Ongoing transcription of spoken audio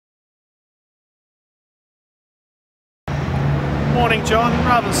Morning, John.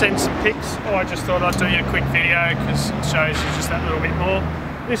 Rather than send some pics, I just thought I'd do you a quick video because it shows you just that little bit more.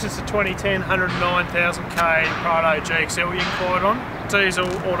 This is the 2010 109,000k Prado GXL you inquired on, diesel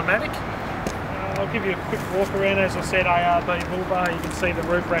automatic. I'll give you a quick walk around. As I said, ARB bull bar. You can see the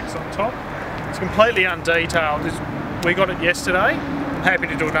roof racks on top. It's completely undetailed. We got it yesterday. I'm happy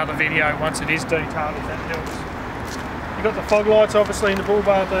to do another video once it is detailed if that helps. You've got the fog lights obviously in the bull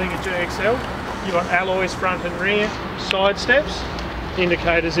bar being a GXL. You've got alloys front and rear, side steps,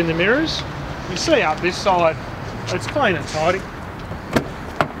 indicators in the mirrors. You see up this side, it's clean and tidy.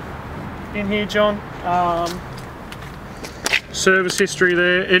 In here, John, service history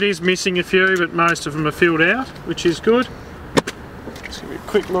there. It is missing a few, but most of them are filled out, which is good. Let's give you a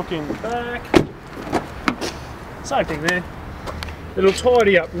quick look in the back. Same thing there. It'll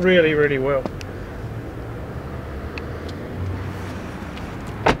tidy up really, really well.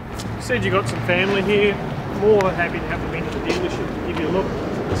 Said you got some family here, more than happy to have them into the dealership to give you a look.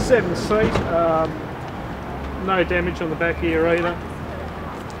 7-seat, no damage on the back here either.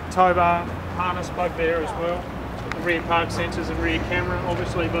 Tow bar, harness plug there as well. The rear park sensors and rear camera,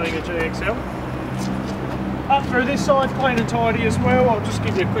 obviously being a GXL. Up through this side, clean and tidy as well. I'll just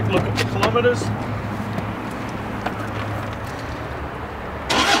give you a quick look at the kilometres.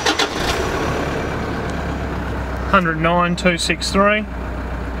 $109,263.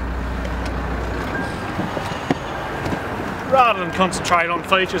 Rather than concentrate on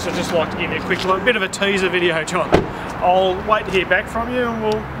features, I'd just like to give you a quick look, bit of a teaser video, John. I'll wait to hear back from you and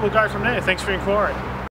we'll go from there. Thanks for your inquiry.